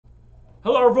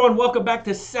Hello everyone, welcome back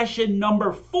to session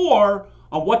number 4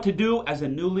 on what to do as a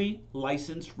newly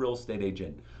licensed real estate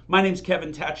agent. My name is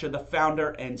Kevin Tacher, the founder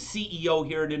and CEO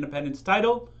here at Independence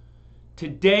Title.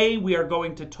 Today we are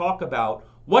going to talk about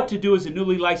what to do as a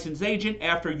newly licensed agent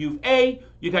after you've A,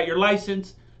 you got your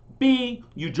license, B,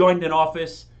 you joined an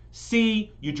office,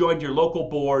 C, you joined your local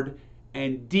board,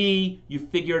 and D, you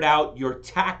figured out your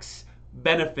tax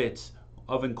benefits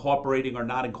of incorporating or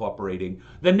not incorporating.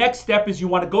 The next step is you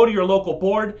want to go to your local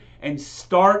board and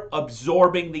start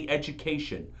absorbing the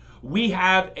education. We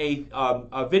have a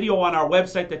video on our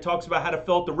website that talks about how to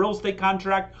fill out the real estate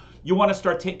contract. You want to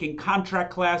start taking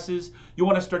contract classes. You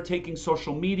want to start taking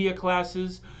social media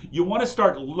classes. You want to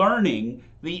start learning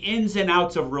the ins and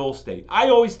outs of real estate. I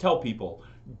always tell people,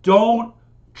 don't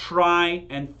try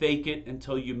and fake it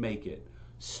until you make it.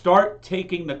 Start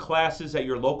taking the classes at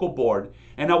your local board,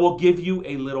 and I will give you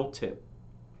a little tip.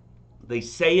 They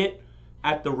say it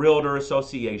at the Realtor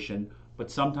Association, but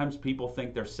sometimes people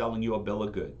think they're selling you a bill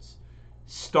of goods.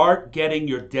 Start getting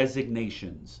your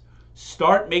designations.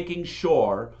 Start making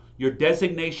sure your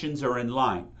designations are in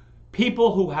line.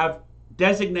 People who have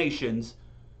designations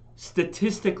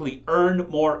statistically earn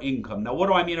more income. Now, what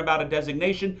do I mean about a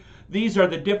designation? These are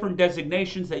the different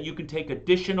designations that you can take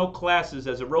additional classes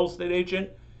as a real estate agent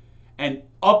and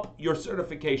up your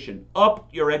certification, up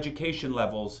your education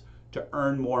levels to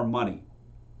earn more money.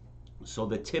 So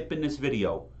the tip in this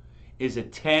video is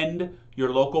attend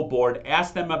your local board,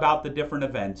 ask them about the different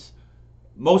events,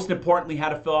 most importantly how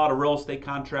to fill out a real estate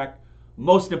contract,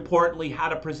 most importantly how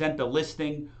to present a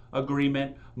listing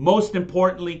agreement, most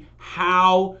importantly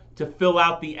how to fill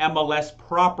out the MLS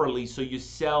properly so you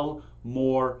sell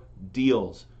more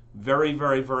deals. Very,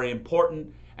 very, very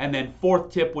important. And then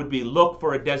fourth tip would be look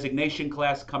for a designation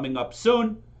class coming up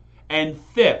soon. And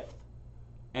fifth,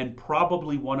 and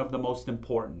probably one of the most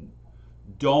important,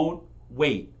 don't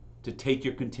wait to take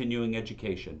your continuing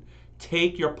education.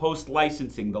 Take your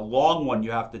post-licensing, the long one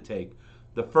you have to take.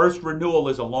 The first renewal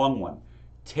is a long one.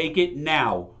 Take it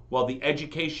now while the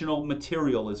educational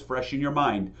material is fresh in your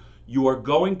mind. You are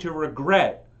going to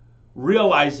regret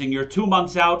realizing you're 2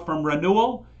 months out from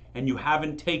renewal and you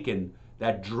haven't taken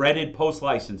that dreaded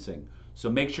post-licensing. So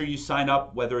make sure you sign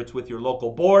up, whether it's with your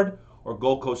local board or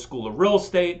Gold Coast School of Real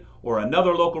Estate or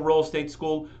another local real estate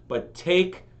school, but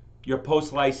take your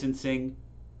post-licensing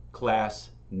class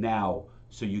now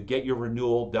so you get your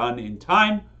renewal done in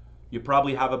time. You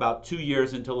probably have about 2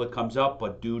 years until it comes up,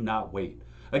 but do not wait.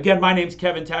 Again, my name is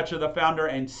Kevin Tacher, the founder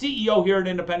and CEO here at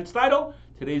Independence Title.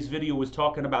 Today's video was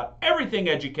talking about everything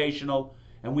educational,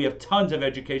 and we have tons of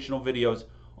educational videos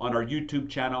on our YouTube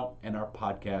channel and our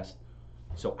podcast.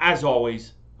 So as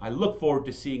always, I look forward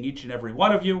to seeing each and every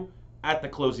one of you at the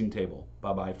closing table.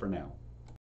 Bye-bye for now.